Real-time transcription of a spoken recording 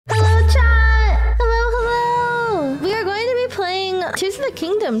the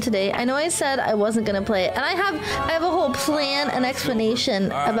Kingdom today. I know I said I wasn't gonna play it, and I have a whole plan and explanation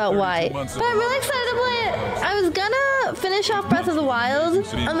about why. But I'm really excited to play it. I was gonna finish off Breath of the Wild,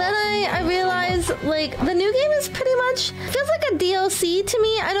 and then I realized like the new game is pretty much feels like a DLC to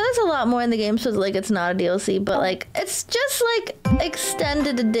me. I know there's a lot more in the game, so like it's not a DLC, but like it's just like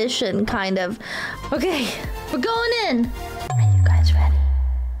extended edition kind of. Okay, we're going in. Are you guys ready?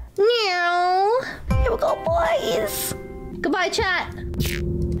 Meow. Here we go, boys. Goodbye, chat.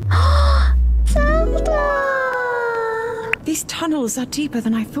 Zelda. These tunnels are deeper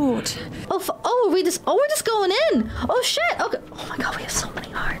than I thought. We're just going in. Oh shit. Okay. Oh my god, we have so many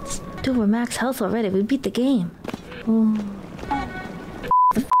hearts. Dude, we're max health already. We beat the game. Oh.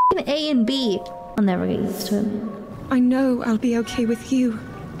 The f***ing A and B. I'll never get used to it. I know I'll be okay with you,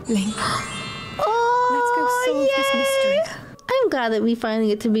 Link. Let's go solve this mystery. I'm glad that we finally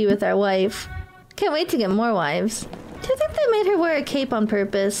get to be with our wife. Can't wait to get more wives. Do you think they made her wear a cape on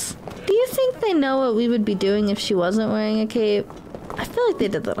purpose? Do you think they know what we would be doing if she wasn't wearing a cape? I feel like they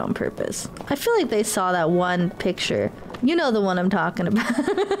did that on purpose. I feel like they saw that one picture. You know the one I'm talking about.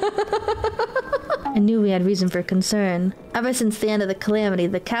 I knew we had reason for concern. Ever since the end of the calamity,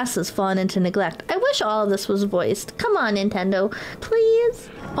 the cast has fallen into neglect. I wish all of this was voiced. Come on, Nintendo. Please?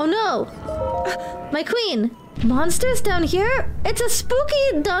 Oh no! My queen! Monsters down here? It's a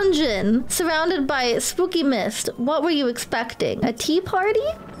spooky dungeon surrounded by spooky mist. What were you expecting? A tea party?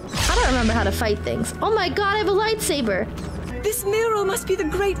 I don't remember how to fight things. Oh my god, I have a lightsaber! This mural must be the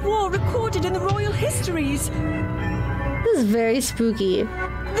Great War recorded in the royal histories. This is very spooky,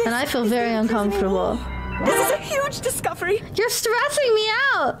 and I feel very uncomfortable. This is a huge discovery. You're stressing me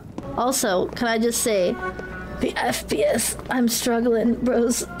out! Also, can I just say, the FPS, I'm struggling,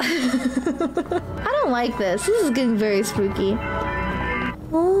 bros. I don't like this. This is getting very spooky.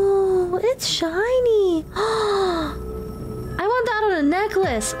 Oh, it's shiny. I want that on a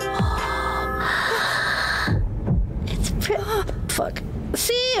necklace. It's pretty. Fuck.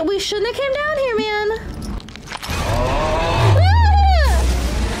 See, we shouldn't have came down here, man.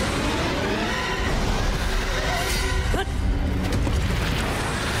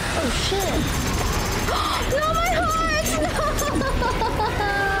 Oh shit. No, my heart!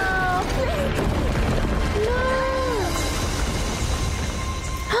 No!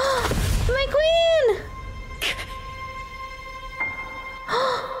 No! My queen!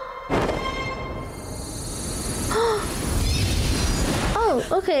 Oh,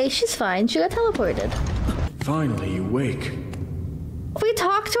 okay, she's fine. She got teleported. Finally, you wake. We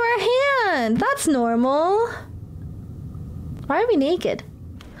talked to our hand. That's normal. Why are we naked?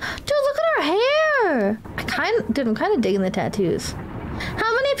 Dude, look at our hair! I'm kind of digging the tattoos.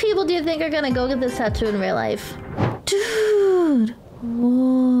 How many people do you think are gonna go get this tattoo in real life? Dude!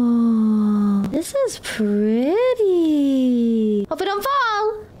 Whoa! This is pretty! Hope we don't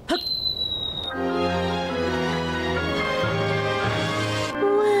fall!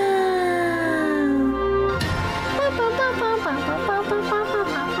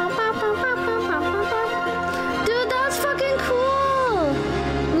 Dude, that's fucking cool!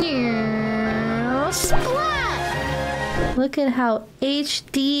 Splat! Look at how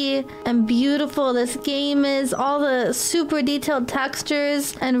HD and beautiful this game is. All the super detailed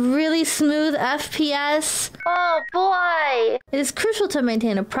textures and really smooth FPS. Oh boy! It is crucial to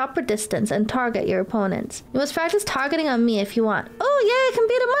maintain a proper distance and target your opponents. You must practice targeting on me if you want. Oh yeah, I can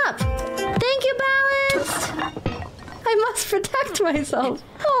beat him up! Thank you, Balanced! I must protect myself.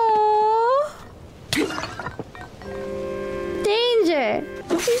 Aww. Danger!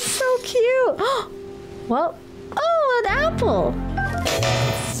 He's so cute! Well, oh, an apple!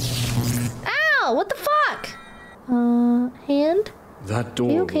 Ow! What the fuck? Hand? That door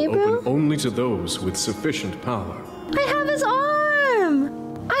will open only to those with sufficient power. I have his arm!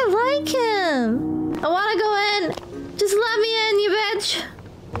 I like him! I wanna go in! Just let me in, you bitch!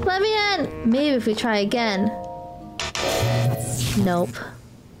 Let me in! Maybe if we try again. Nope.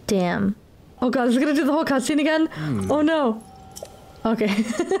 Damn. Oh god, is it gonna do the whole cutscene again? Oh no. Okay. Wait,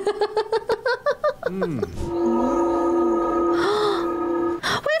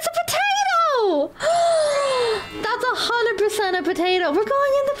 it's a potato! That's 100% a potato. We're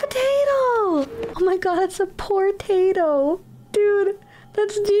going in the potato. Oh my god, it's a potato. Dude,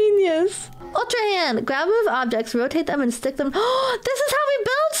 that's genius. Ultra hand. Grab and move objects, rotate them, and stick them. This is how we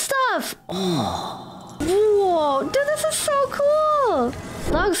build stuff. Whoa, dude, this is so cool.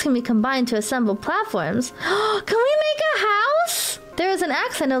 Logs can be combined to assemble platforms. Can we make a house? There is an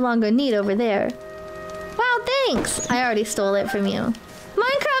axe I no longer need over there. Wow, thanks. I already stole it from you.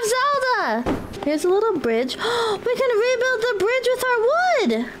 Minecraft Zelda! Here's a little bridge. We can rebuild the bridge with our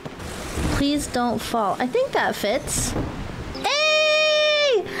wood. Please don't fall. I think that fits. Hey!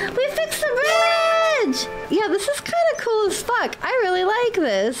 Yeah, this is kind of cool as fuck. I really like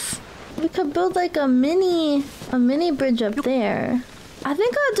this. We could build like a mini bridge up there. I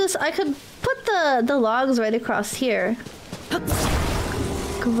think I could put the logs right across here.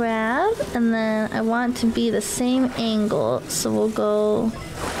 Grab, and then I want to be the same angle, so we'll go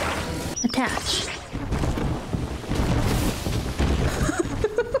attach.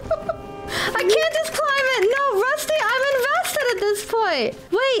 I can't just climb it! No, Rusty, I'm invested at this point!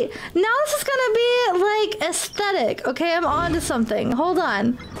 Wait, now this is gonna be like aesthetic, okay? I'm onto something. Hold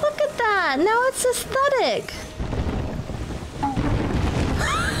on. Look at that! Now it's aesthetic!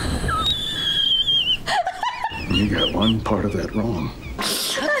 You got one part of that wrong.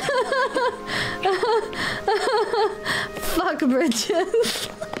 Fuck bridges.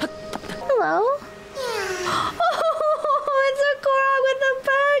 Hello? Oh, it's a Korok with a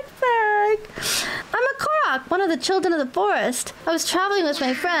backpack. I'm a Korok, one of the children of the forest. I was traveling with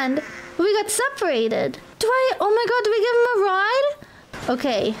my friend, but we got separated. Oh my god, do we give him a ride?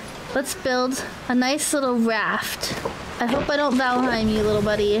 Okay, let's build a nice little raft. I hope I don't Valheim you, little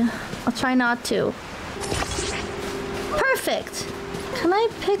buddy. I'll try not to. Perfect. Can I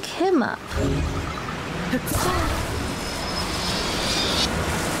pick him up? I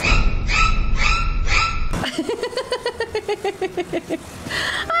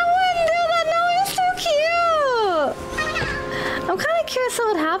wouldn't do that. No, he's too cute. I'm kind of curious what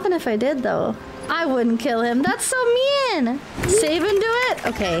would happen if I did, though. I wouldn't kill him. That's so mean. Save and do it?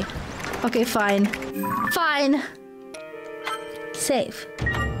 Okay. Okay, fine. Fine. Save.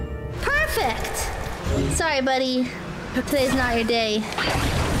 Perfect. Sorry, buddy. Today's not your day.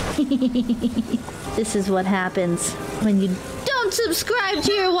 This is what happens when you don't subscribe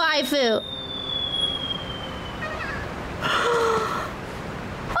to your waifu.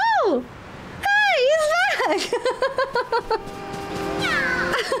 Oh! Hey, he's back!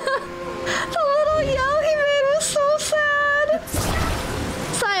 The little yell he made was so sad.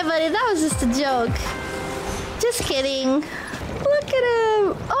 Sorry, buddy, that was just a joke. Just kidding. Look at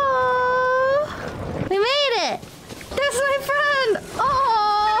him. Oh, we made it. There's my friend!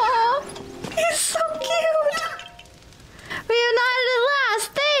 Oh, he's so cute! Reunited at last!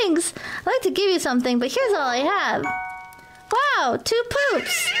 Thanks! I'd like to give you something, but here's all I have. Wow, 2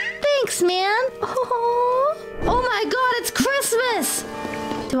 poops! Thanks, man! Oh my god, it's Christmas!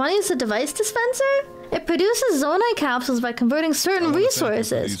 Do you want to use the device dispenser? It produces Zonai capsules by converting certain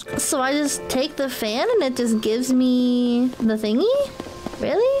resources. So I just take the fan and it just gives me the thingy?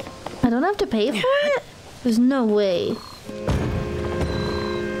 Really? I don't have to pay for it? There's no way.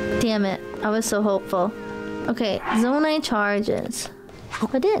 Damn it. I was so hopeful. Okay, Zonai charges.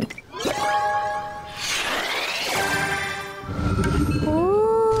 Put in.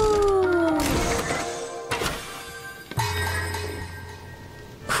 Ooh.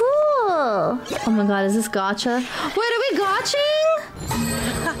 Cool. Oh my god, is this gacha? Wait, are we gotching?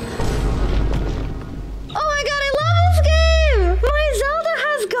 Oh my god, I love this game! My Zelda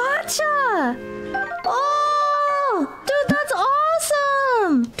has gacha! Oh! Dude, that's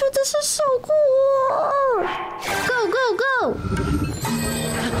awesome! Dude, this is so cool! Go, go, go!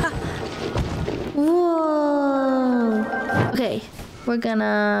 Whoa! Okay, we're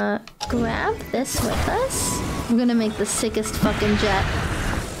gonna grab this with us. We're gonna make the sickest fucking jet.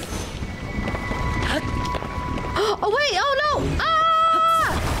 Oh wait, oh no!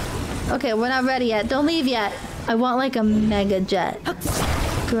 Ah! Okay, we're not ready yet. Don't leave yet. I want like a mega jet.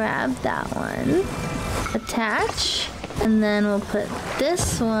 Grab that one. Attach. And then we'll put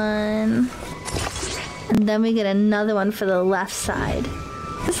this one. And then we get another one for the left side.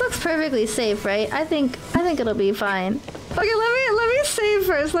 This looks perfectly safe, right? I think it'll be fine. Okay, let me save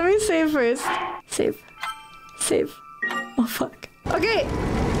first. Let me save first. Save. Save. Oh fuck. Okay.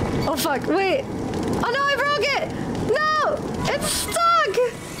 Oh fuck. Wait. Oh no, I broke it! No! It's stuck!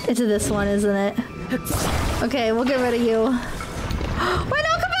 It's this one, isn't it? Okay, we'll get rid of you. Wait,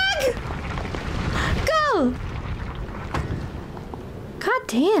 no, come back! Go! God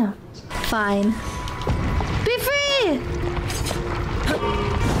damn. Fine. Be free!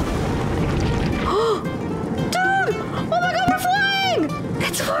 Dude! Oh my god, we're flying!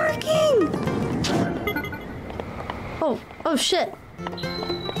 It's working! Oh shit.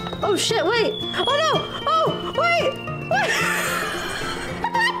 Oh shit, wait! Oh no! Oh, wait! Wait!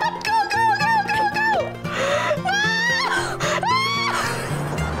 Go, go, go, go, go!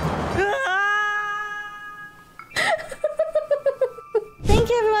 No! Thank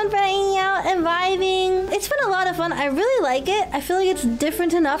you everyone for hanging out and vibing. It's been a lot of fun fun. I really like it. I feel like it's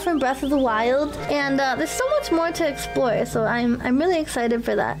different enough from Breath of the Wild, and there's so much more to explore. So I'm really excited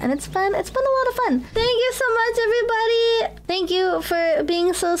for that, and it's been a lot of fun. Thank you so much, everybody. Thank you for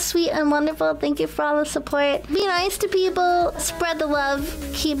being so sweet and wonderful. Thank you for all the support. Be nice to people. Spread the love.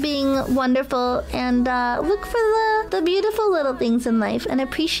 Keep being wonderful, and look for the beautiful little things in life and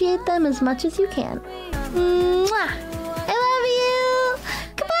appreciate them as much as you can. Mwah!